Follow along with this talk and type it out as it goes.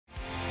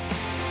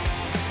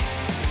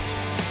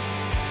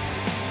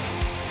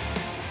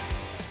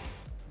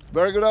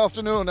Very good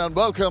afternoon and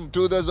welcome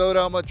to the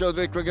Zahur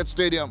Chowdhury Cricket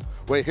Stadium.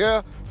 We're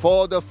here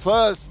for the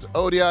first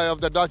ODI of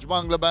the Dutch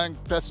Bangla Bank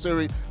Test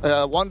Series,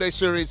 one-day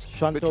series.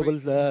 Shanto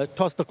will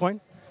toss the coin.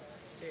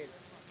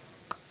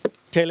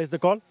 Tail is the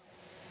call.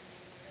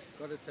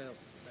 Got a tail.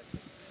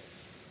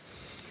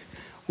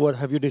 What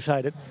have you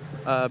decided?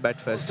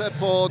 Bat first. Set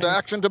for the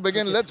action to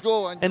begin. Let's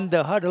go. In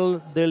the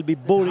huddle, they'll be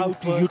bowling how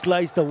to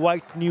utilize the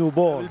white new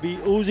ball. They'll be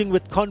oozing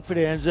with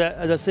confidence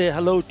as I say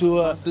hello to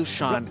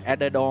Madhushan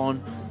added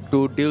on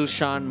to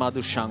Dilshan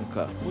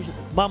Madhushankar.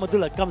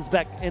 Mahmudullah comes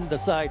back in the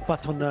side.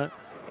 Pathun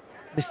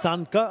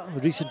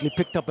Nisanka recently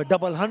picked up a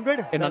double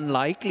 100. An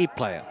unlikely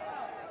player,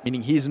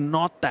 meaning he's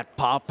not that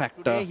power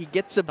factor. Today he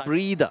gets a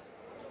breather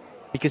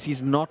because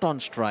he's not on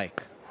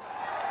strike.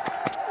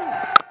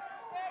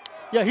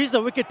 Yeah, he's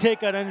the wicket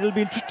taker, and it'll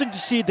be interesting to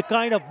see the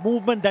kind of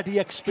movement that he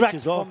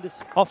extracts from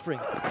this offering.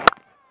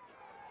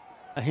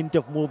 A hint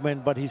of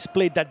movement, but he's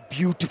played that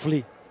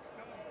beautifully.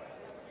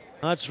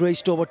 That's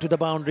raced over to the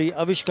boundary.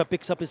 Avishka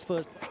picks up his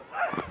first.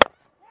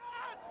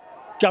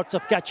 Shouts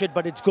of catch it,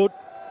 but it's good.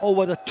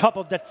 Over the top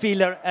of that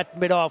fielder at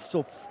mid-off.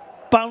 So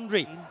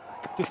boundary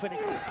to finish.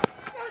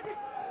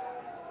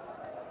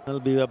 That'll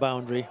be a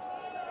boundary.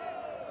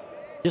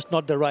 Just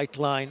not the right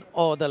line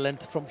or the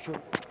length from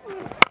short.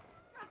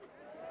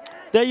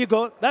 There you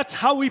go. That's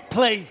how he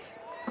plays.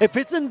 If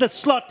it's in the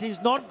slot, he's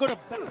not going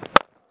to...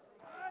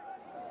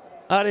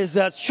 That is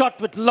a shot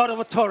with a lot of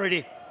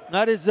authority.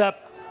 That is a...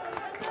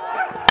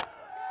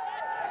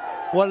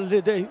 Well,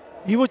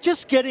 he was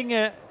just getting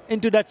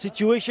into that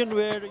situation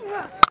where...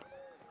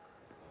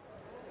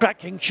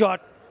 Cracking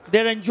shot.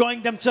 They're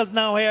enjoying themselves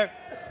now here.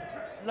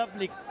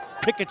 Lovely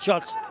cricket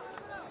shots.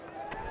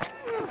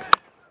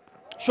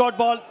 Short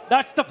ball.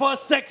 That's the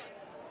first 6.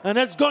 And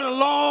it's gone a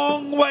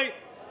long way.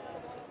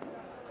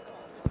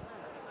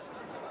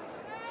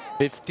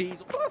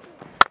 50s.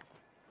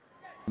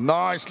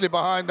 Nicely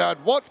behind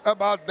that. What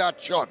about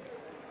that shot?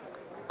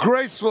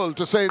 Graceful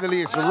to say the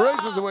least.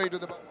 Races away to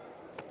the...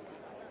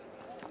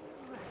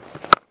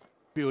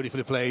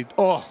 Beautifully played.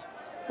 Oh,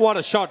 what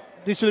a shot.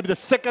 This will be the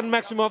second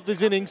maximum of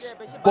this innings.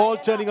 Ball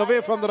turning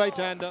away from the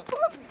right-hander.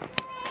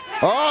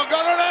 Oh,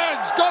 got an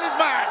edge. Got his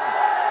man.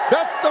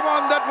 That's the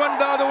one that went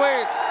the other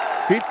way.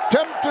 He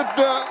tempted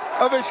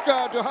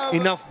Avishka to have...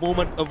 Enough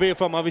movement away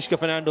from Avishka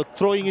Fernando,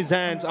 throwing his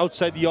hands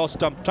outside the off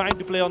stump, trying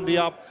to play on the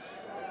up.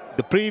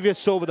 The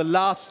previous over, the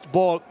last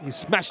ball, he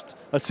smashed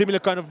a similar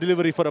kind of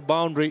delivery for a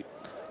boundary.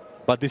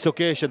 But this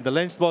occasion, the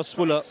length was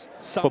fuller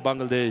for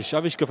Bangladesh.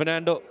 Avishka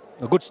Fernando,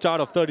 a good start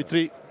of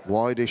 33.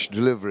 Wide-ish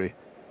delivery.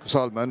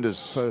 Kusal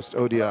Mendes, first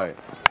ODI.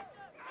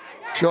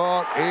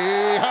 Shot, he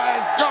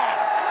has gone.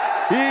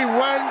 He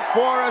went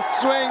for a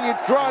swing. He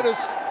tried to...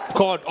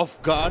 Caught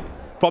off guard.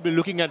 Probably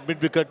looking at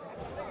mid-wicket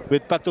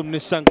with Pathum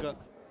Nisanka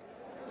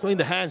throwing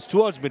the hands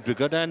towards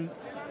mid-wicket and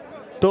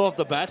toe of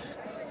the bat.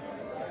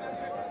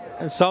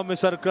 And Soumya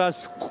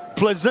Sarkar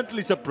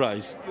pleasantly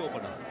surprised.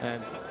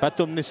 And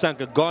Pathum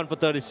Nisanka gone for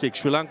 36.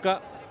 Sri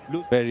Lanka,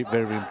 very,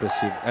 very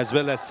impressive. As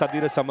well as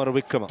Sadira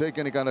Samaravikrama. Take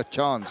any kind of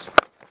chance.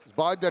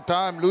 By the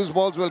time, loose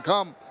balls will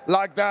come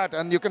like that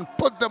and you can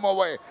put them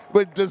away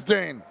with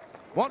disdain.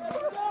 One.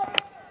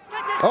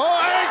 Oh,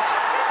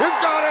 H! He's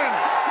got in!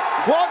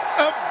 What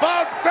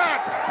about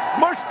that?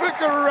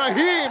 Mushfiqur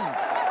Rahim.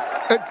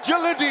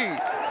 Agility.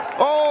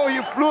 Oh,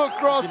 he flew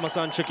across.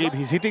 Masan Shakib,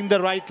 he's hitting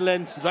the right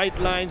lens, right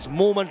lines,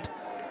 movement.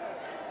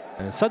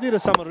 And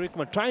Sadira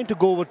Samaravikrama trying to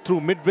go over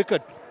through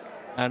mid-wicket.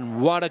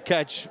 And what a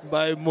catch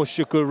by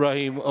Mushfiqur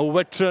Rahim, a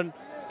veteran.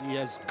 He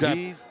has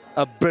grabbed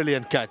a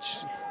brilliant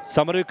catch.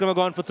 Samaravikrama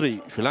gone for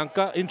 3. Sri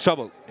Lanka in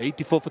trouble.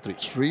 84 for 3.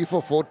 3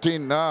 for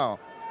 14 now.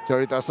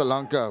 Charith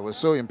Lanka was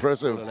so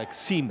impressive. Like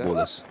seam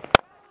bowlers.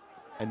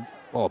 And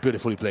oh,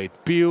 beautifully played.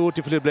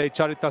 Beautifully played.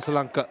 Charith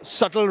Lanka.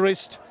 Subtle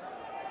wrist.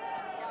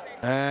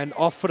 And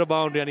off for a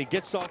boundary. And he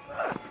gets off.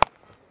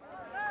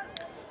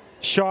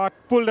 Shot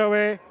pulled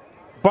away.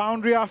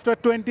 Boundary after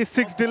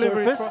 26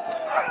 deliveries.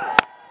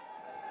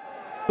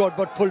 Short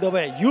but pulled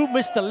away. You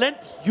miss the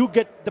length, you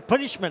get the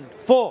punishment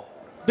for.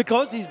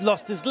 Because he's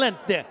lost his length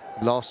there.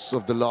 Loss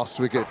of the last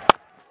wicket.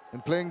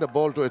 And playing the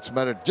ball to its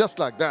merit, just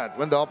like that.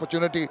 When the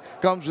opportunity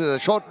comes with a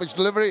short pitch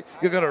delivery,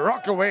 you're going to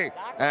rock away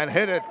and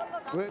hit it.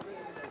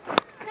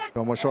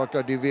 Thomas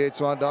Shortcut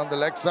deviates one down the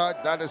leg side.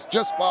 That is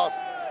just past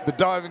the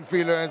diving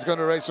fielder and is going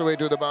to race away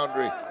to the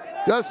boundary.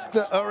 Just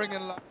erring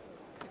in line.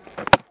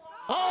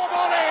 Oh,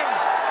 ball in!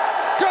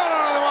 Got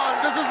another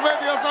one. This is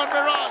Mehdi Hasan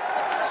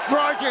Miraj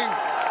striking.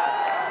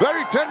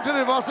 Very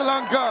tentative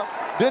Lanka.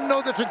 Didn't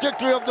know the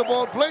trajectory of the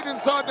ball. Played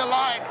inside the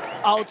line.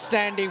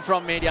 Outstanding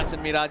from Mehdi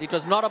Hasan Miraj. It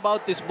was not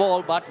about this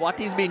ball, but what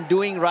he's been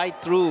doing right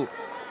through.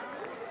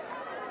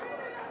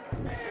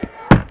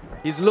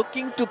 He's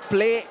looking to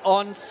play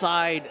on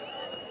side.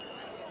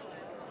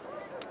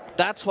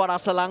 That's what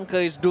Lanka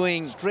is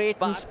doing.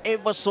 Straightens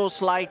ever so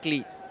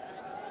slightly.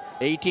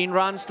 18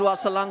 runs to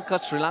Lanka.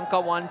 Sri Lanka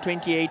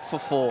 128 for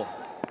 4.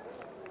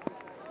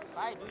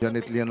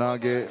 Janit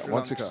Lianage,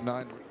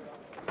 169.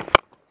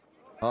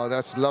 Oh,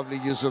 that's lovely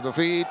use of the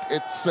feet.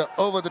 It's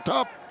over the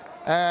top.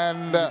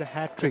 And the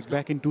hat trick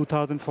back in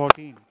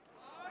 2014.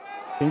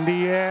 In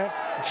the air,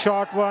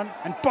 short one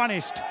and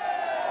punished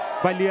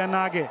by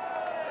Lianage.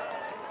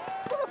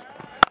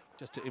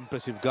 Just an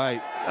impressive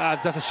guy.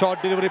 That's a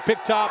short delivery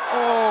picked up.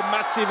 Oh,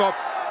 massive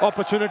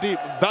opportunity.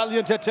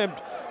 Valiant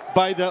attempt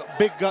by the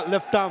big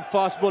left-arm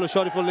fast bowler,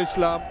 Shoriful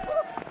Islam.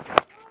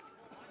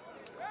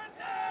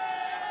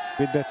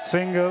 With that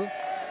single,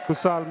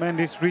 Kusal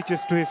Mendis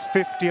reaches to his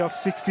 50 of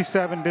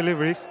 67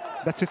 deliveries.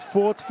 That's his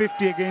 4th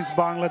 50 against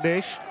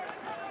Bangladesh.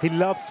 He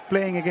loves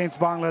playing against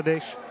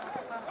Bangladesh.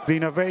 It's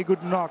been a very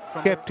good knock.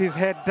 Kept his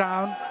head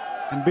down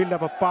and built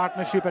up a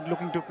partnership and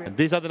looking to play. And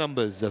these are the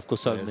numbers of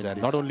Kusal Mendis.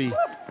 And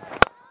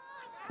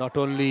not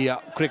only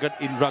cricket,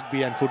 in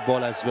rugby and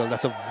football as well.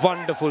 That's a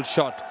wonderful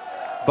shot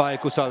by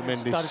Kusal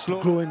Mendis. Started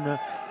to grow in a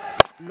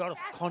lot of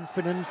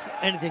confidence.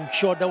 Anything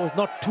short that was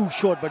not too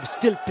short, but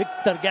still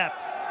picked the gap.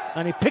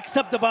 And he picks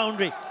up the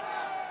boundary.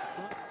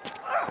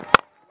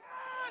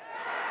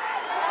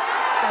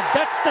 And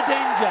that's the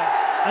danger.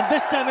 And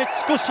this time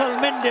it's Kusal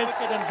Mendis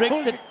and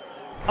breaks the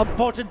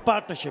important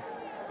partnership.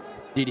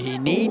 Did he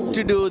need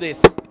to do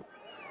this?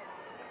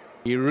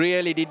 He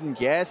really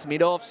didn't. Yes,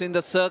 mid-offs in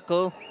the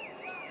circle.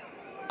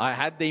 I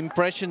had the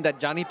impression that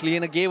Janit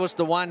Lianage was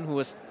the one who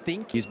was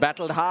thinking. He's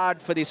battled hard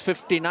for this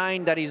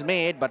 59 that he's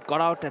made, but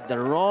got out at the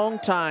wrong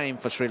time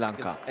for Sri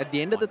Lanka. At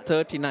the end of the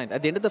 39th,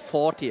 at the end of the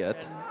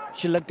 40th,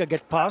 Sri Lanka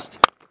get past.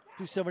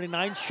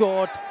 279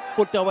 short,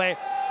 put away.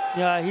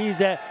 Yeah, he's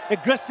an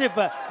aggressive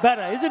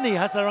batter, isn't he,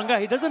 Hasaranga?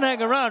 He doesn't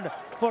hang around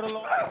for a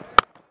long.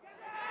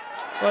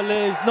 Well,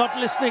 he's not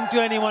listening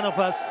to any one of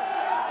us.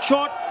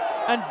 Short,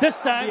 and this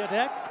time the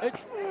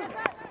attack.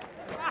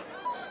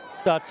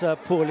 That's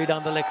poorly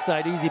down the leg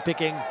side, easy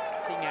pickings.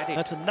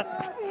 That's a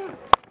nut.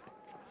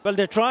 Well,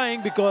 they're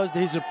trying because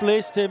he's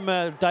replaced him,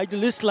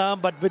 Taijul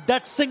Islam, but with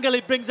that single,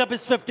 he brings up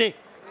his 50.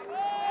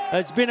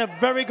 It's been a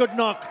very good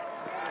knock.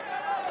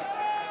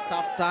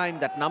 Tough time,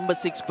 that number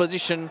 6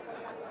 position.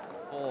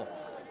 Oh.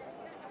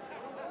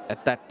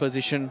 At that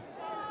position.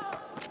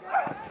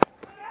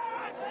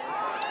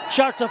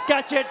 Shots of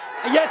catch it.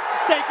 Yes,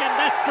 taken.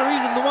 That's the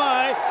reason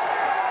why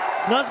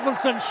Nazmul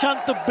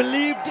Shantu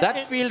believed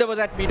that fielder was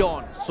at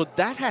mid-on. So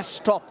that has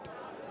stopped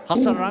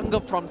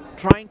Hasaranga from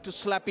trying to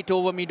slap it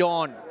over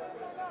mid-on.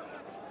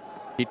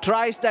 He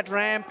tries that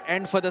ramp,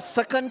 and for the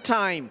second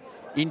time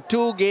in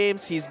 2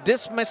 games, he's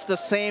dismissed the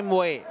same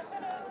way.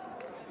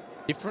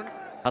 Different.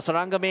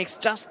 Hasaranga makes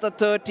just the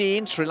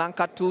 13. Sri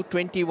Lanka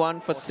 221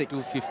 for 6.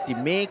 250.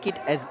 Make it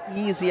as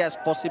easy as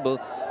possible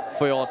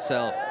for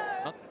yourself.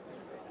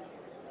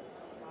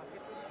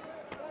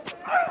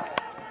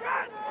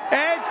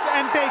 Edged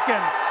and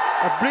taken.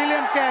 A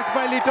brilliant catch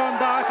by Liton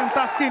Das, and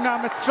Taskin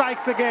Ahmed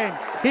strikes again.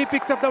 He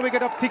picks up the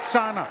wicket of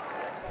Thikshana.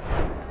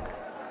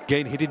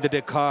 Again hitting the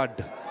deck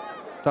hard.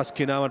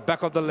 Taskin Ahmed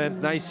back of the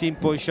length, nice seam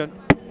position.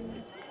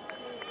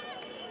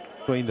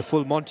 Throwing the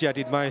full Monty at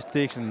it, my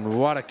mistakes, and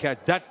what a catch.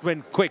 That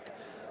went quick.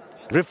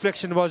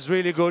 Reflection was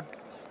really good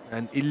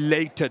and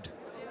elated.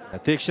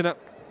 Thikshana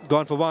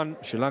gone for 1.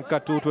 Sri Lanka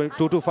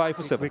 225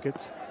 for 7.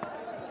 Wickets.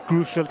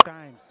 Crucial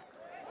times.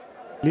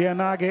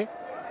 Lianage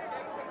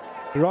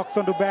rocks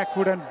onto back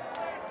foot and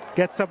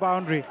gets a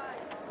boundary.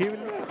 He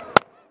will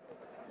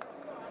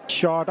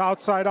shot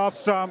outside off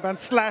stump and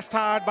slashed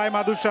hard by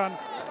Madhushan.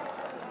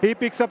 He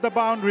picks up the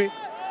boundary.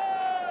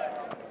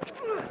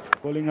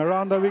 Bowling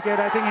around the wicket,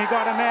 I think he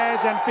got an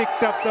edge and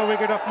picked up the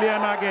wicket of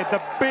Lianage,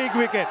 the big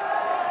wicket.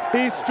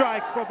 He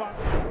strikes for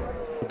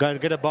boundary. Going to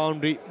get a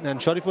boundary,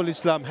 and Shoriful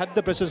Islam had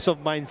the presence of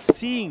mind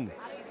seeing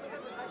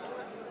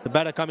the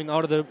batter coming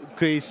out of the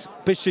crease,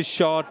 pitched his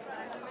shot,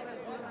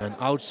 an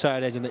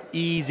outside edge and an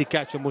easy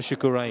catch from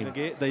Mushikur Rahim.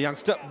 The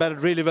youngster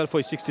batted really well for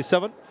his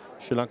 67.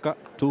 Sri Lanka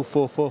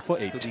 244 for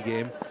 8 to the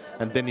game.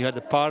 And then you had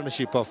the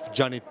partnership of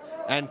Janit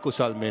and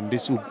Kusal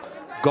Mendis, who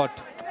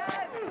got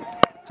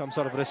some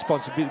sort of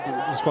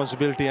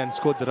responsibility and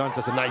scored the runs.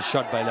 That's a nice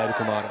shot by Larry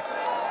Kumara.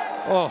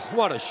 Oh,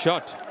 what a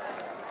shot.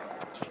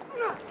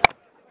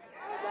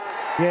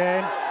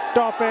 Again,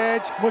 top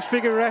edge,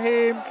 Mushfiqur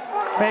Rahim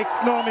makes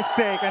no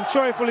mistake, and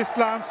Shoriful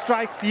Islam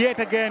strikes yet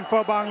again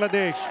for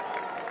Bangladesh.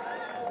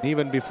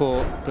 Even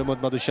before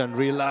Pramod Madhushan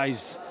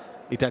realized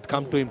it had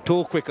come to him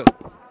too quickly.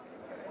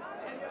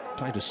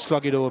 Trying to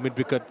slug it over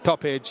mid-wicket,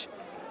 top edge.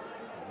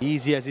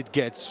 Easy as it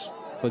gets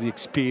for the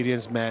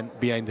experienced man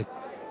behind the...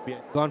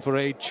 Gone for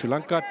 8, Sri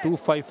Lanka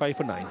 255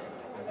 for 9.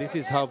 This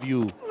is how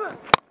you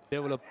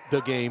develop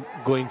the game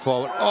going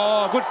forward.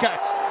 Oh, good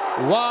catch.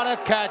 What a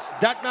catch.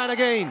 That man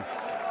again,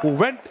 who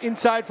went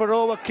inside for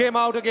over, came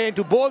out again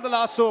to bowl the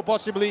last over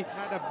possibly.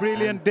 Had a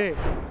brilliant day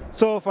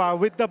so far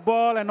with the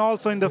ball and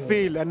also in the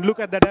field, and look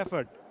at that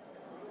effort.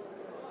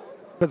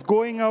 Was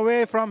going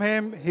away from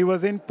him, he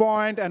was in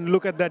point, and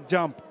look at that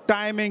jump.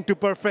 Timing to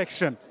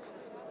perfection.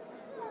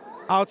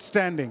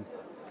 Outstanding.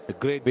 A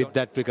great with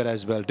that wicket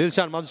as well.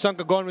 Dilshan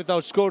Madhusanka gone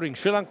without scoring.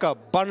 Sri Lanka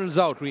bundles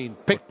out. Green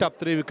picked up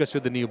 3 wickets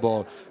with the new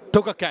ball.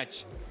 Took a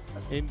catch.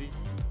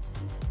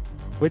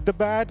 With the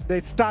bat,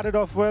 they started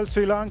off well,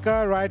 Sri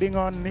Lanka, riding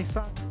on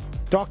Nisanka.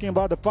 Talking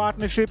about the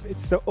partnership,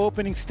 it's the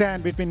opening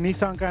stand between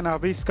Nisanka and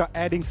Aviska,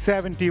 adding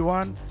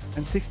 71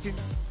 and 16.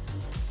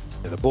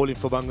 The bowling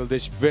for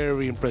Bangladesh,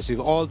 very impressive.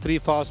 All three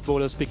fast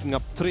bowlers picking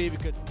up 3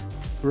 wickets.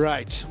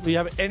 Right, we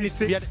have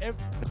anything. The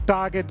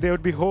target they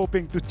would be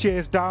hoping to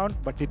chase down,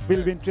 but it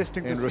will be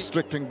interesting in to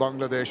restricting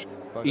Bangladesh.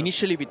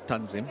 Initially with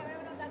Tanzim,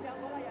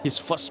 his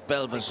first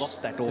spell was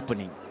lost that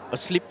opening. A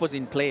slip was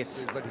in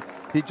place. But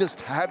he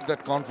just had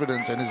that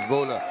confidence in his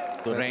bowler.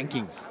 The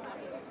rankings.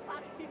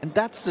 And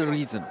that's the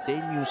reason.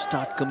 Then you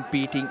start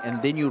competing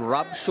and then you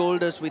rub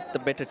shoulders with the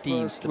better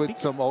teams. First with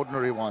some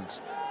ordinary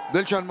ones.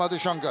 Dilshan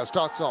Madhushankar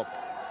starts off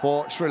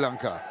for Sri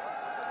Lanka.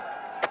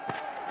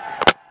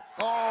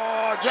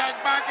 Oh,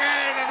 Jack back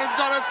in and he's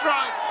got a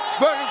strike.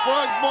 Very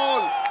first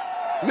ball.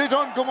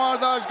 Liton Kumar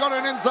Das got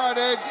an inside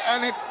edge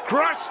and it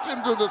crushed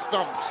into the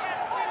stumps.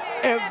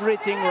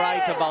 Everything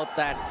right about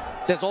that.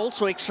 There's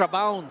also extra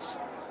bounce.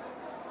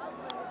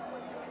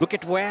 Look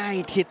at where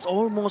it hits,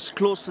 almost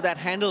close to that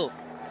handle.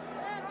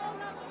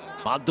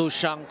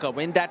 Madhushankar,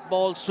 when that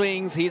ball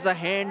swings, he's a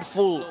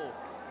handful.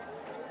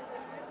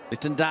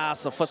 Liton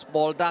Das, a first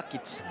ball duck,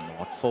 it's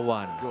not for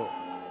one. Go.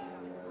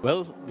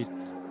 Well, we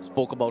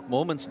spoke about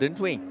moments, didn't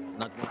we?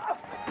 Not one.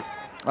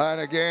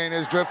 And again,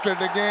 it's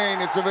drifted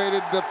again. It's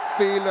evaded the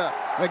fielder.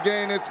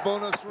 Again, it's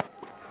bonus.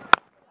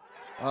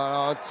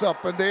 It's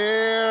up in the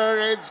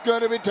air. It's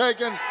going to be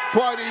taken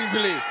quite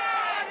easily.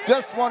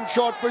 Just one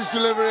short pitch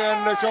delivery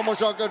and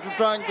Shorturl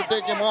trying to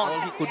take him on.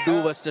 All he could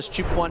do was just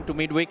chip one to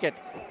mid-wicket.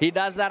 He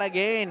does that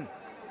again.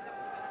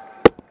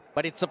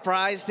 But it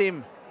surprised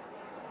him.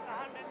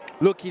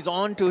 Look, he's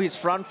on to his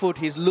front foot.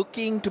 He's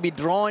looking to be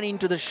drawn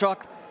into the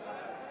shot.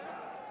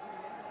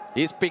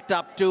 He's picked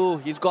up 2.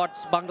 He's got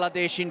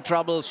Bangladesh in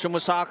trouble.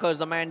 Shumusaka is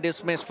the man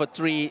dismissed for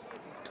 3.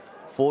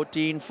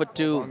 14 for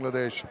 2.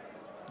 Bangladesh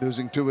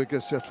losing 2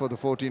 wickets just for the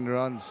 14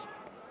 runs.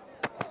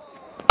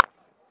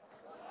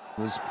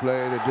 Was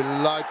played a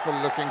delightful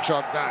looking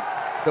shot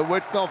that. The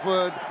width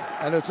offered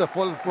and it's a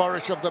full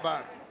flourish of the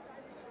bat.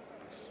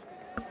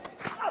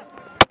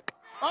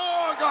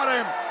 Oh, got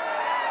him!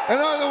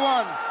 Another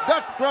one.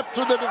 That crept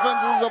through the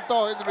defenses of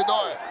Tawhid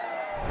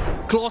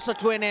Hridoy. Closer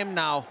to an M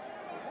now.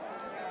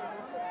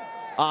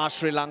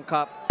 Sri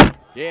Lanka.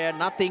 Yeah,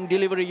 nothing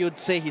delivery you'd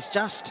say. He's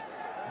just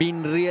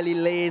been really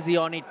lazy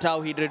on it,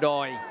 Tawhid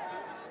Hridoy.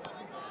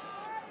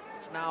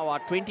 Now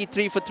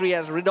 23 for 3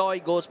 as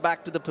Hridoy goes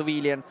back to the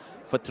pavilion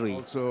for 3.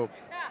 Also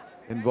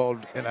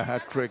involved in a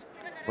hat-trick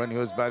when he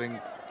was batting.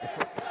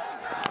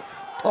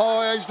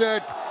 Oh, edged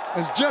it.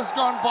 Has just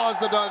gone past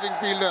the diving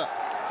fielder.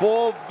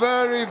 4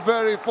 very,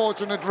 very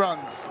fortunate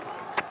runs.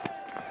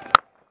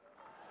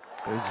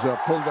 He's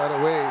pulled that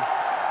away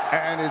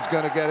and it's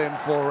going to get him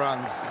 4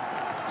 runs.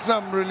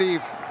 Some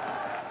relief.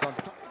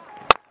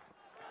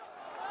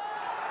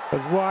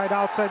 was wide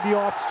outside the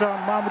off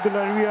stump.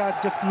 Mahmudullah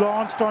Riyad just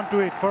launched onto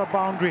it for a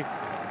boundary.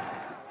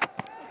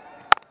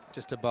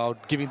 Just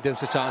about giving them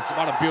a chance.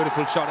 What a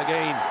beautiful shot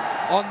again.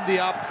 On the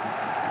up.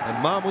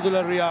 And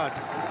Mahmudullah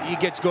Riyad, he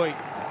gets going.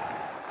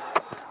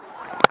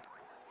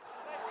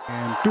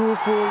 And 2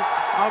 full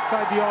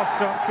outside the off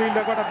stump.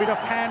 Fielder got a bit of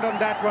hand on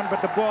that one,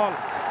 but the ball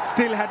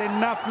still had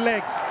enough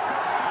legs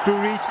to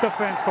reach the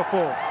fence for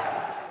 4.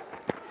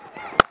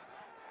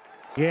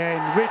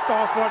 Again, width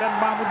offered and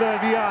Mahmudullah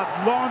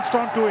Riyad launched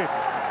onto it.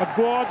 A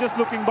gorgeous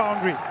looking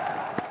boundary.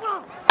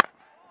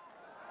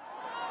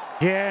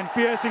 Again,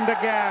 piercing the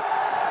gap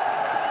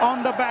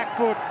on the back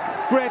foot.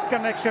 Great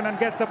connection and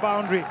gets the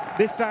boundary.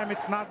 This time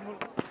it's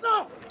Nazmul.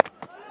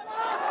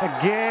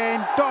 Again,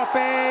 top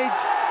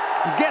edge.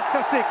 Gets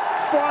a 6.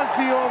 Spoils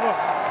the over.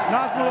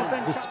 Nazmul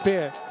Hossain.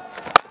 Despair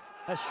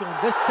has shown.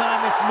 This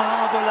time it's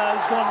Mahmudullah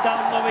who's gone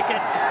down the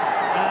wicket.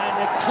 And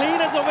clean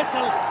as a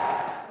whistle.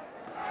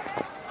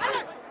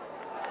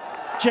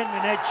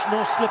 Genuine edge,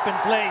 no slip in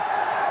place.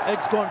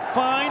 It's gone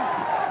fine,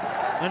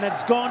 and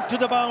it's gone to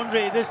the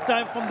boundary. This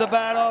time from the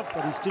bat off,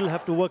 but he still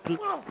have to work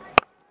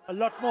a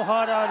lot more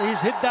harder. He's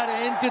hit that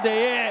into the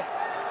air.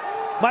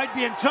 Might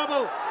be in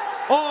trouble.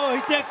 Oh,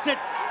 he takes it.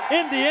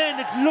 In the end,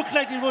 it looked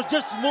like it was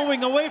just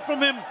moving away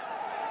from him.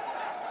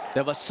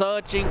 They were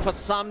searching for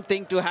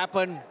something to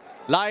happen.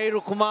 Lairu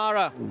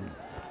Kumara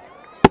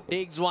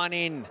digs one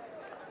in.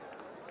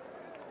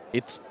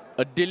 It's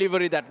a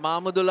delivery that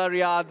Mahmudullah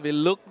Riyad will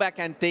look back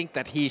and think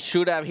that he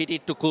should have hit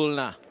it to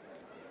Kulna.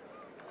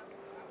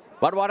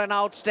 But what an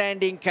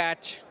outstanding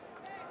catch.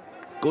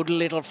 Good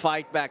little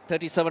fight back.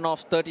 37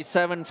 off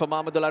 37 for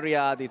Mahmudullah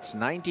Riyad. It's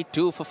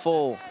 92 for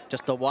 4.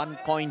 Just the 1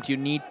 point you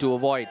need to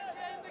avoid.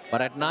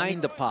 But at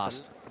 9 the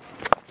past.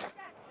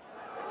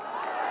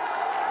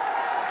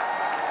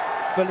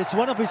 Well, it's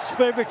one of his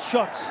favorite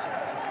shots.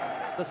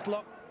 The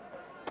slot.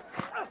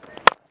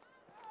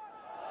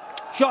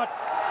 Shot.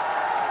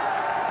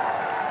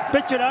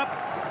 Pitch it up,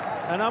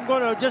 and I'm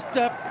going to just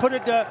put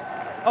it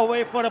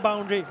away for a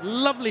boundary.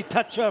 Lovely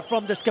touch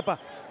from the skipper.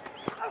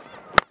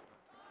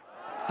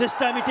 This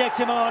time he takes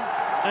him on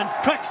and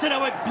cracks it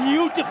away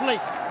beautifully.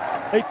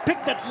 He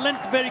picked that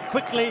length very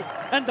quickly,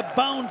 and the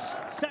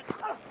bounce set.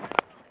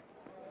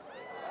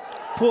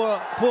 Poor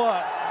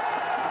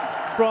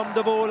from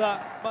the bowler.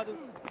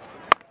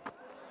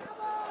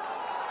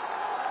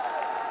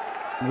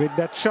 With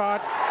that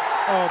shot,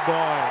 oh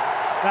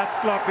boy.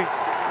 That's sloppy.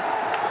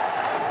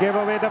 Gave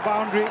away the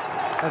boundary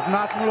as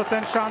Nazmul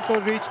Shanto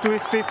reached to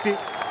his 50.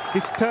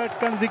 His third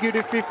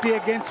consecutive 50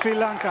 against Sri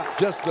Lanka.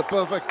 Just the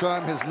perfect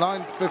time, his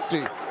 9th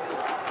 50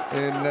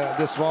 in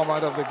this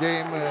format of the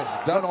game. Has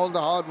done all the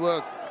hard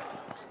work.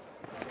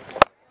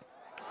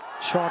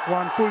 Short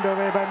one pulled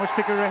away by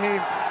Mushfiqur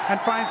Rahim and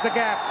finds the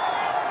gap.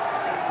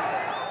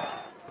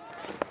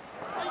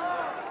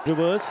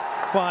 Reverse,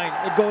 fine,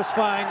 it goes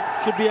fine,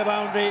 should be a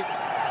boundary.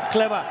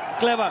 Clever,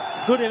 clever,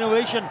 good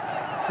innovation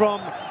from...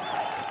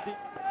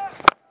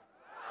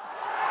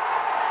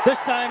 This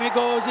time he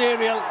goes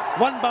aerial,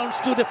 one bounce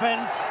to the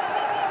fence.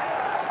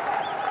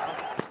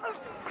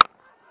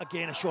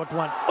 Again a short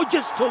one, oh,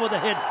 just over the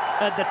head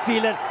at that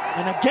fielder,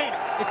 and again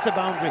it's a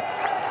boundary.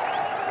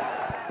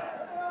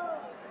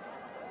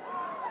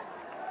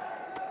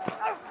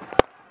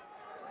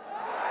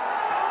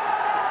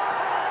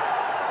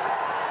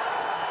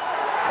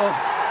 Oh.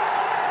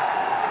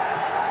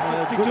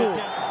 52.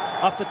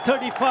 After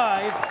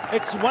 35,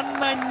 it's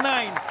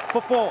 199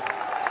 for 4.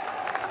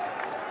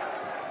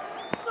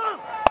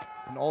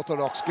 An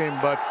orthodox game,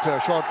 but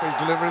short pitch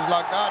deliveries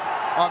like that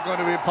are going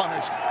to be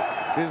punished.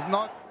 He's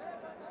not.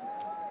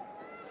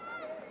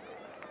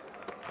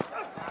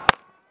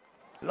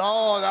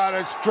 Oh, that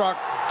is struck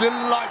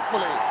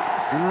delightfully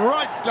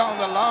right down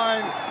the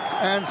line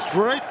and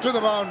straight to the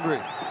boundary.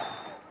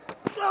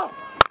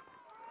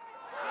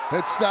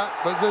 Hits that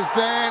with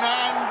disdain,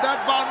 and that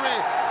boundary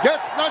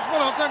gets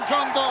Nazmul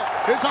Shanto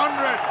his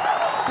 100th.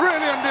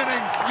 Brilliant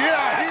innings.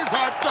 Yeah, he's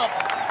hyped up.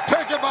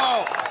 Take a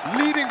bow.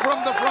 Leading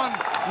from the front,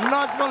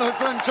 Nazmul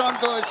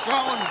Shanto has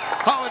shown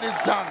how it is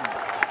done.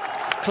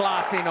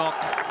 Classy knock.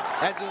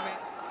 The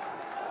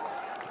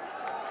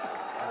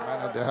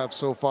manner they have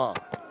so far.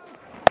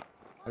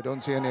 I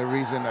don't see any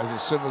reason as he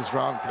swivels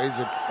round, plays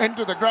it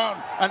into the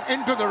ground and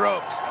into the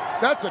ropes.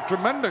 That's a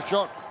tremendous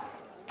shot.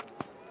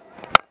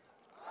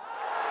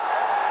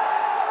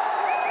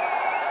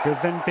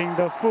 Presenting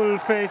the full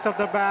face of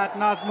the bat,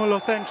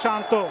 Nazmul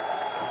Shanto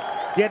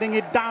getting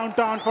it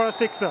downtown for a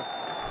sixer.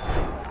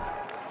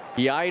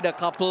 He eyed a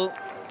couple.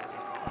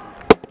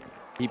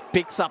 He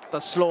picks up the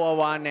slower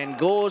one and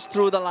goes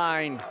through the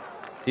line.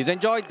 He's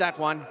enjoyed that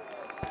one.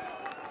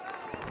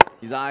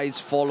 His eyes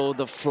follow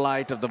the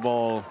flight of the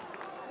ball.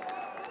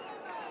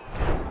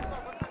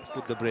 Let's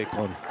put the brake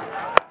on.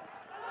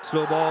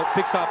 Slow ball,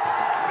 picks up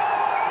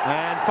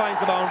and finds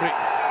the boundary.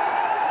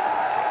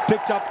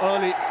 Picked up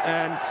early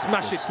and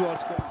smashed it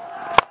towards goal.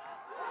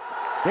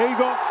 There you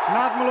go,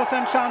 Nazmul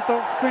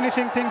Shanto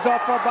finishing things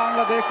off for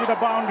Bangladesh with a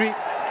boundary.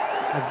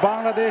 As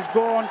Bangladesh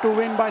go on to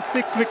win by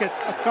 6 wickets,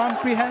 a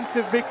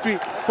comprehensive victory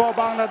for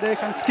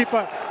Bangladesh, and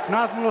skipper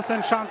Nazmul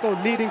Shanto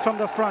leading from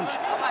the front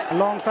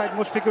alongside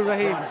Mushfiqur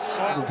Rahim.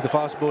 The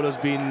fast bowler's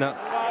been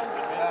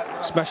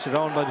smashed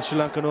around by the Sri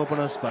Lankan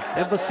openers, but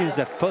ever since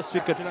that first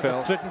wicket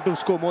fell, threatened to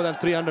score more than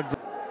 300.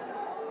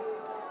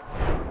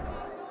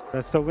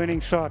 That's the winning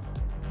shot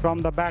from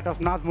the bat of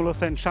Nazmul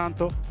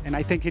Shanto, and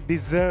I think he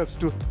deserves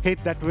to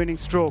hit that winning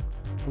stroke.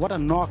 What a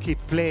knock he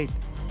played.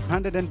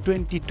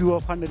 122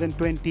 of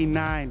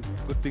 129.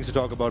 Good things to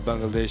talk about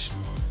Bangladesh.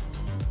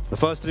 The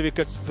first 3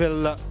 wickets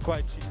fell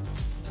quite cheap.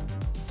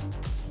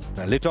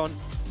 Lit on.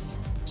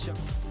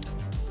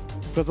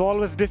 It was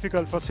always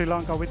difficult for Sri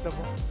Lanka with the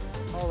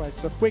ball. All right,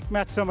 so quick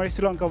match summary.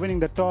 Sri Lanka winning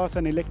the toss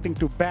and electing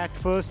to bat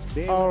first.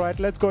 All right,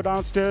 let's go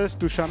downstairs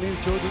to Shamil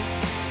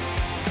Chowdhury.